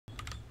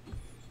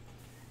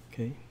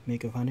Okay,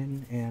 Makeup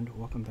Hunting, and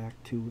welcome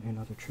back to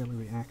another trailer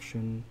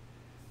reaction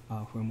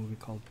for a movie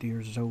called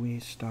Dear Zoe,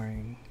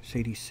 starring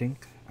Sadie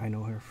Sink. I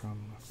know her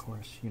from, of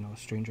course,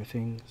 Stranger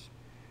Things.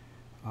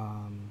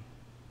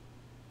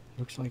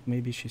 Looks like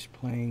maybe she's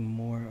playing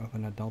more of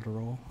an adult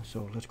role,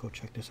 so let's go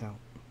check this out.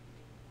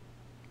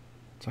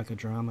 It's like a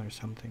drama or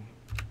something.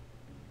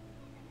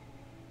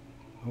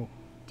 Oh.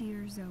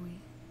 Dear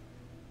Zoe,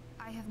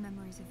 I have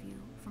memories of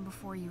you from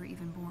before you were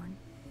even born.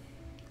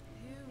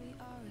 Here we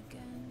are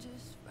again,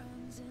 just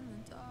friends in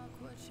the dark,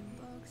 watching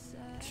books.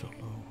 So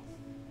low.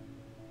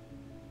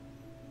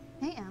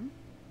 Hey, Em.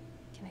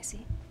 Can I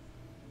see?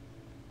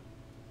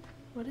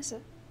 What is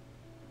it?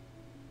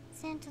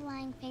 Santa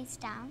lying face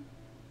down,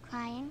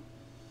 crying.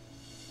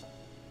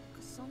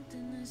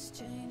 Something has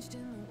changed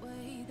in the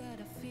way that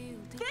I feel.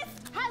 This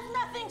has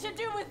nothing to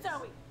do with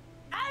Zoe.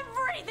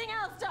 Everything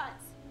else does.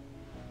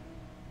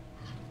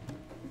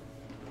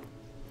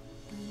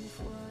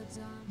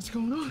 What's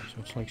going on? So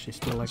it's like she's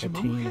still like a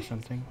teen or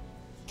something.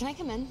 Can I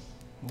come in?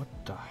 What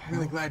the hell?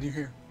 Really glad you're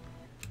here.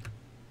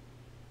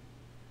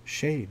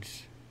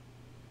 Shades.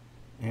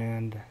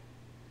 And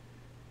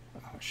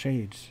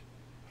Shades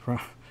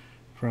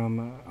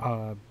from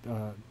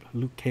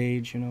Luke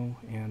Cage,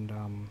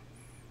 and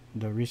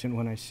the recent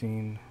one I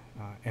seen,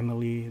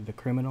 Emily the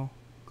Criminal.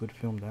 Good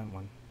film, that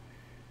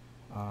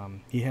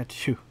one. He had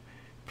to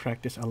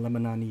practice a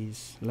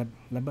Lebanese,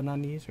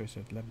 or is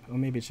it or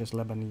maybe it's just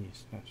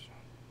Lebanese. That's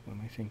what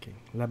am I thinking?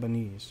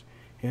 Lebanese.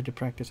 He had to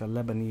practice a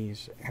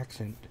Lebanese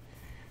accent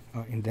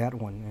in that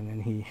one, and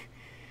then he,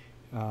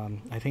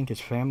 I think his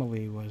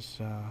family was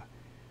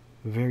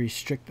very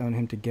strict on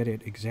him to get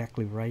it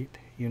exactly right,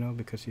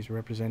 because he's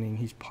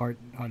part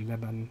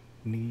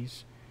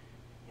Lebanese,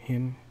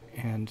 him,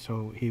 and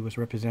so he was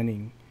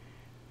representing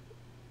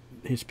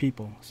his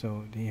people,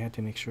 so he had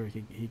to make sure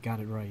he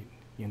got it right,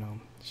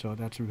 so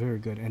that's very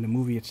good, and the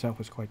movie itself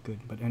was quite good.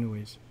 But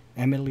anyways,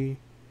 Emily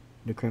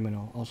the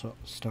Criminal, also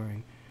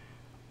starring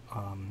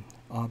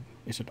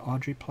is it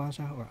Audrey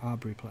Plaza or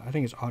Aubrey Plaza? I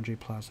think it's Audrey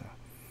Plaza.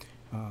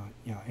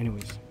 Yeah,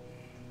 anyways.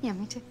 Yeah,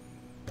 me too.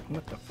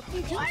 What the fuck?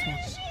 Why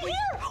is she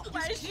here?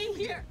 Why is she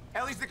here?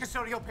 Ellie's the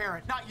custodial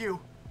parent, not you.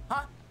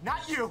 Huh?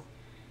 Not you.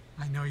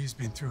 I know he's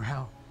been through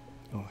hell.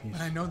 Oh, he's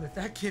but I know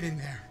that kid in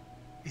there,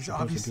 he's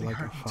supposed obviously to be like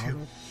hurt a father, too.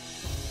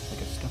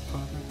 like a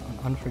stepfather,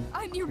 an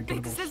I'm your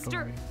big sister.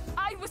 Story.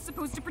 I was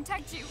supposed to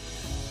protect you.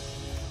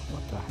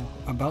 What the hell?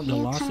 About the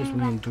losses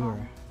we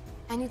endure.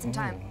 I need some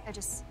time. I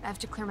have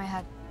to clear my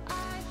head.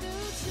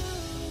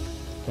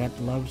 That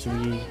loves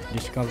we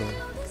discover.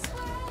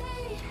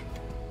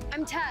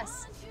 I'm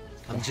Tess.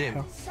 I'm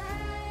Jim.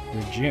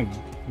 You're Jim.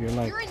 You're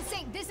like You're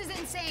insane. This is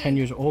insane. 10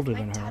 years older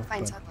than her,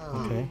 but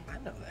okay. I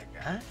know that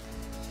guy.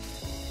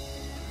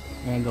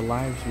 And the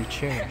lives we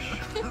cherish.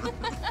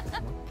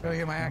 Better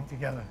get my act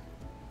together.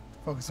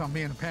 Focus on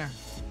being a parent.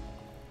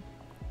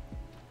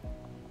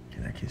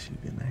 Can I kiss you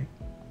goodnight?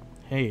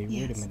 Hey,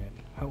 wait a minute.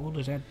 How old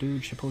is that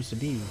dude supposed to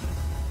be?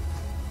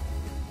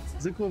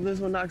 Is it cool if this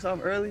one knocks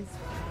off early?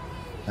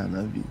 I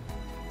love you.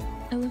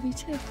 I love you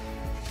too.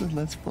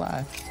 Let's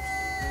fly.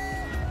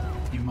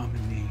 Your mom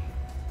and me,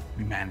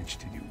 we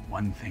managed to do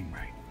one thing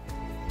right.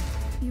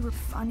 You were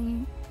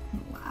funny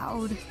and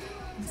loud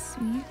and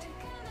sweet,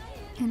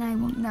 and I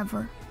will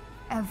never,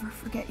 ever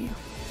forget you.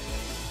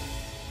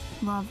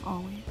 Love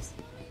always.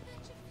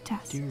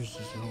 Tess. Dear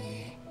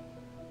Zoe.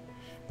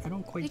 I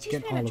don't quite Did you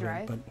get teach me all to of it,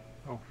 drive? but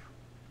Oh,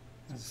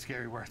 those are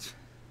scary words.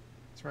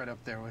 It's right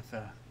up there with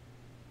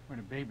where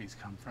the babies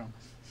come from.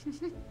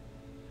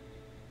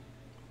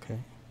 okay.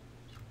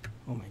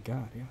 Oh my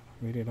god, yeah.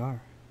 Rated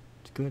R.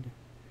 It's good.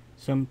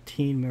 Some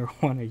teen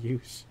marijuana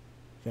use.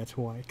 That's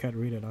why I got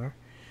rated R.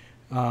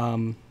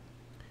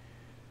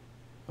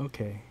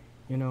 Okay.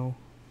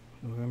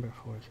 November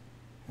 4th.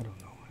 I don't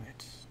know.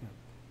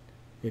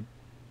 It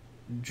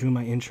drew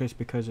my interest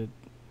because I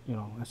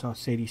saw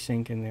Sadie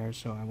Sink in there,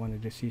 so I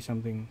wanted to see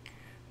something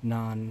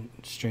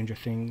non-Stranger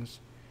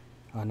Things.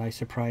 A nice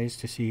surprise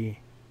to see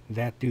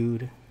that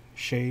dude,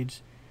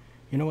 Shades.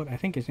 You know what? I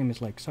think his name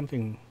is like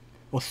something.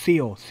 Oh,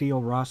 Theo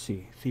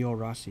Rossi.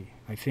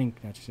 I think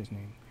that's his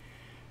name.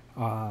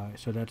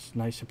 So that's a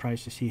nice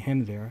surprise to see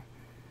him there.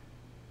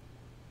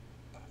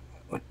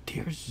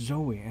 Dear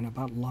Zoe, and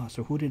about loss.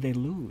 So who did they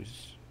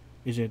lose?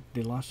 Is it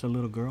they lost a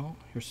little girl,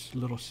 her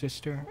little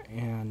sister,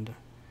 and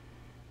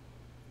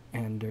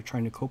they're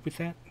trying to cope with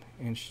that,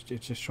 and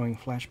it's just showing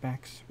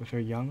flashbacks with her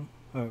young,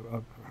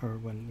 of her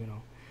when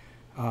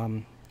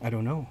I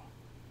don't know.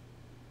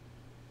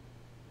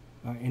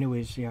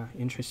 Anyways, yeah,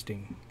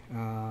 interesting.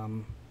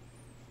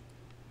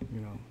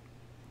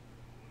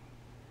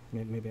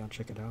 Maybe I'll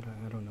check it out.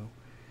 I don't know.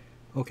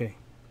 Okay,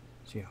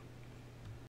 see ya.